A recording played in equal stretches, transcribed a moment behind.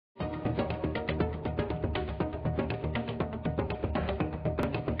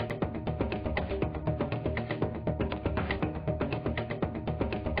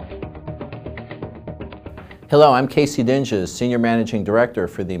Hello, I'm Casey Dinges, Senior Managing Director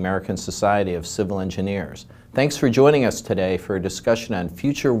for the American Society of Civil Engineers. Thanks for joining us today for a discussion on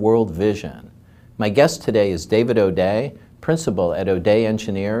future world vision. My guest today is David O'Day, Principal at O'Day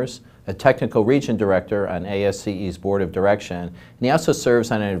Engineers, a Technical Region Director on ASCE's Board of Direction, and he also serves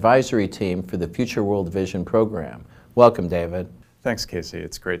on an advisory team for the Future World Vision program. Welcome, David. Thanks, Casey.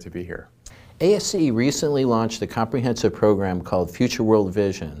 It's great to be here. ASCE recently launched a comprehensive program called Future World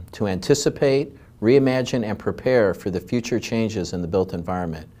Vision to anticipate, reimagine, and prepare for the future changes in the built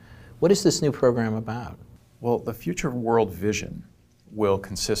environment. What is this new program about? Well, the Future World Vision will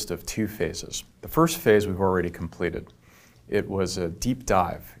consist of two phases. The first phase we've already completed. It was a deep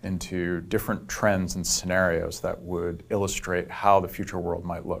dive into different trends and scenarios that would illustrate how the future world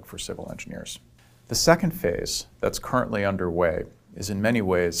might look for civil engineers. The second phase that's currently underway is in many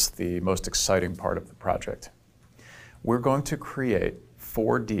ways the most exciting part of the project. We're going to create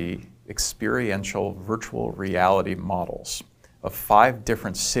 4D experiential virtual reality models of 5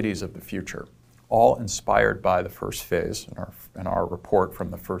 different cities of the future, all inspired by the first phase in our report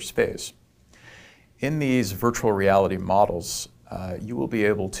from the first phase. In these virtual reality models, you will be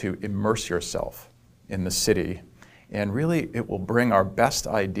able to immerse yourself in the city, and really it will bring our best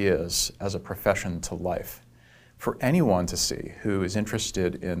ideas as a profession to life for anyone to see who is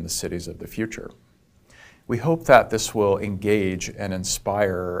interested in the cities of the future. We hope that this will engage and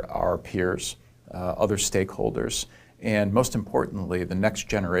inspire our peers, other stakeholders, and most importantly, the next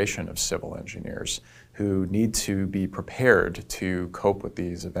generation of civil engineers who need to be prepared to cope with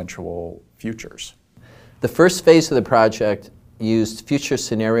these eventual futures. The first phase of the project used future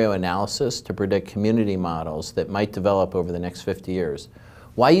scenario analysis to predict community models that might develop over the next 50 years.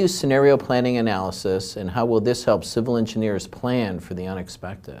 Why use scenario planning analysis, and how will this help civil engineers plan for the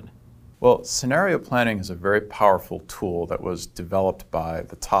unexpected? Well, scenario planning is a very powerful tool that was developed by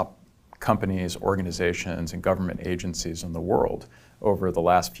the top companies, organizations, and government agencies in the world over the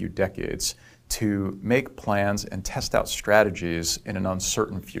last few decades to make plans and test out strategies in an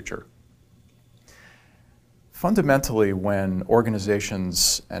uncertain future. Fundamentally, when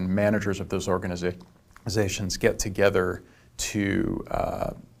organizations and managers of those organizations get together to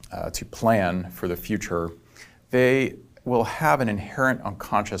plan for the future, they will have an inherent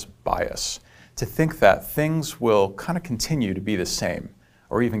unconscious bias to think that things will kind of continue to be the same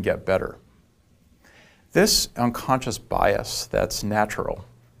or even get better. This unconscious bias that's natural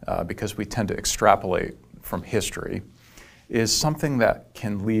because we tend to extrapolate from history is something that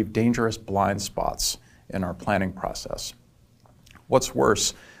can leave dangerous blind spots in our planning process. What's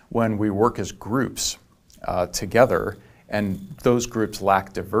worse, when we work as groups together and those groups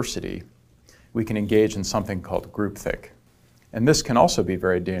lack diversity, we can engage in something called groupthink. And this can also be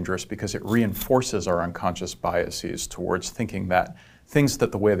very dangerous because it reinforces our unconscious biases towards thinking that things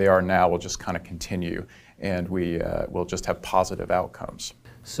that the way they are now will just kind of continue and we will just have positive outcomes.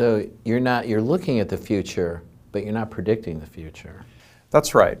 So you're looking at the future, but you're not predicting the future.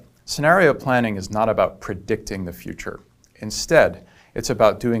 That's right. Scenario planning is not about predicting the future. Instead, it's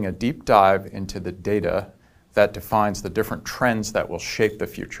about doing a deep dive into the data that defines the different trends that will shape the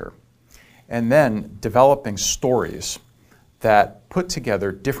future, and then developing stories that put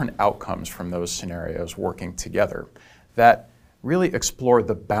together different outcomes from those scenarios working together that really explore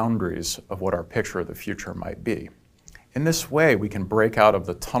the boundaries of what our picture of the future might be. In this way, we can break out of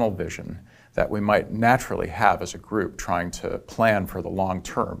the tunnel vision that we might naturally have as a group trying to plan for the long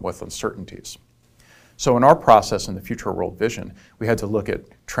term with uncertainties. So in our process in the Future World Vision, we had to look at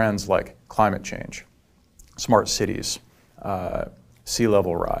trends like climate change, smart cities, sea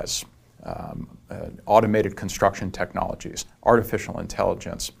level rise, automated construction technologies, artificial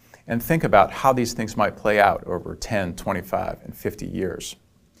intelligence, and think about how these things might play out over 10, 25, and 50 years.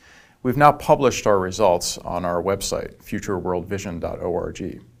 We've now published our results on our website,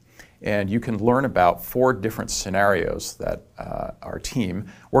 futureworldvision.org. And you can learn about 4 different scenarios that our team,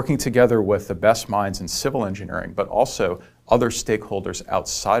 working together with the best minds in civil engineering, but also other stakeholders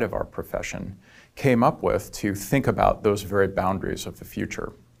outside of our profession, came up with to think about those very boundaries of the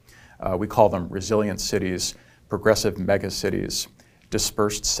future. We call them resilient cities, progressive megacities,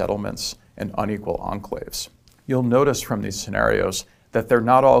 dispersed settlements, and unequal enclaves. You'll notice from these scenarios that they're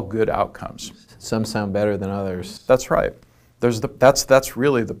not all good outcomes. Some sound better than others. That's right. That's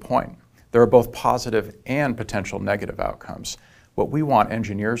really the point. There are both positive and potential negative outcomes. What we want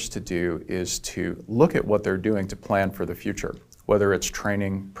engineers to do is to look at what they're doing to plan for the future, whether it's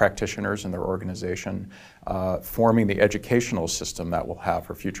training practitioners in their organization, forming the educational system that we'll have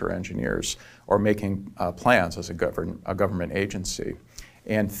for future engineers, or making plans as a government agency.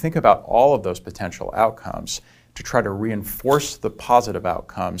 And think about all of those potential outcomes to try to reinforce the positive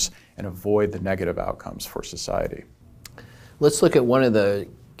outcomes and avoid the negative outcomes for society. Let's look at one of the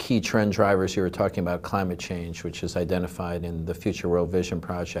key trend drivers you were talking about, climate change, which is identified in the Future World Vision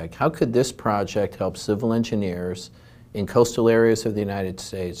project. How could this project help civil engineers in coastal areas of the United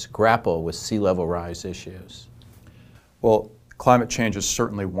States grapple with sea level rise issues? Well, climate change is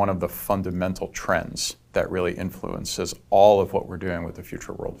certainly one of the fundamental trends that really influences all of what we're doing with the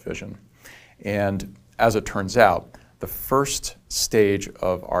Future World Vision. And as it turns out, the first stage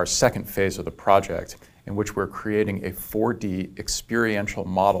of our second phase of the project, in which we're creating a 4D experiential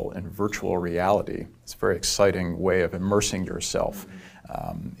model in virtual reality. It's a very exciting way of immersing yourself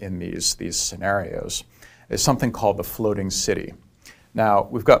in these scenarios, is something called the floating city. Now,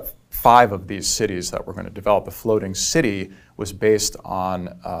 we've got 5 of these cities that we're going to develop. The floating city was based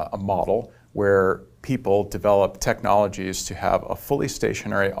on a model where people develop technologies to have a fully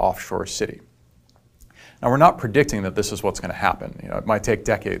stationary offshore city. Now, we're not predicting that this is what's going to happen. You know, it might take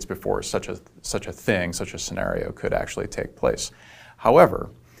decades before such a scenario could actually take place. However,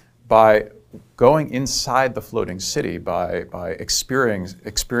 by going inside the floating city, by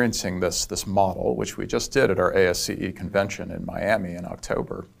experiencing this model, which we just did at our ASCE convention in Miami in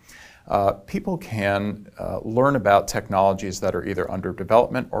October, people can learn about technologies that are either under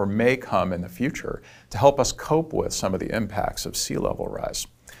development or may come in the future to help us cope with some of the impacts of sea level rise.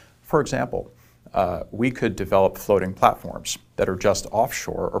 For example, we could develop floating platforms that are just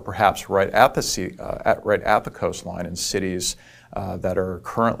offshore or perhaps right at the sea, right at the coastline in cities that are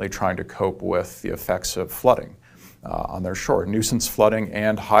currently trying to cope with the effects of flooding on their shore, nuisance flooding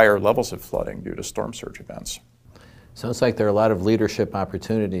and higher levels of flooding due to storm surge events. Sounds like there are a lot of leadership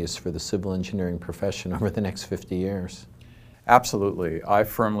opportunities for the civil engineering profession over the next 50 years. Absolutely. I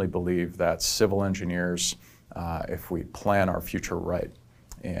firmly believe that civil engineers, if we plan our future right,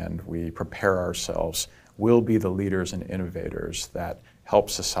 and we prepare ourselves, will be the leaders and innovators that help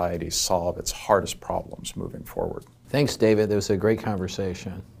society solve its hardest problems moving forward. Thanks, David. It was a great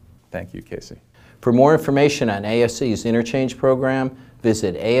conversation. Thank you, Casey. For more information on ASCE's Interchange program,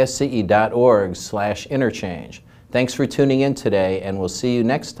 visit asce.org/interchange. Thanks for tuning in today, and we'll see you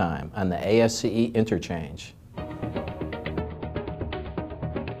next time on the ASCE Interchange.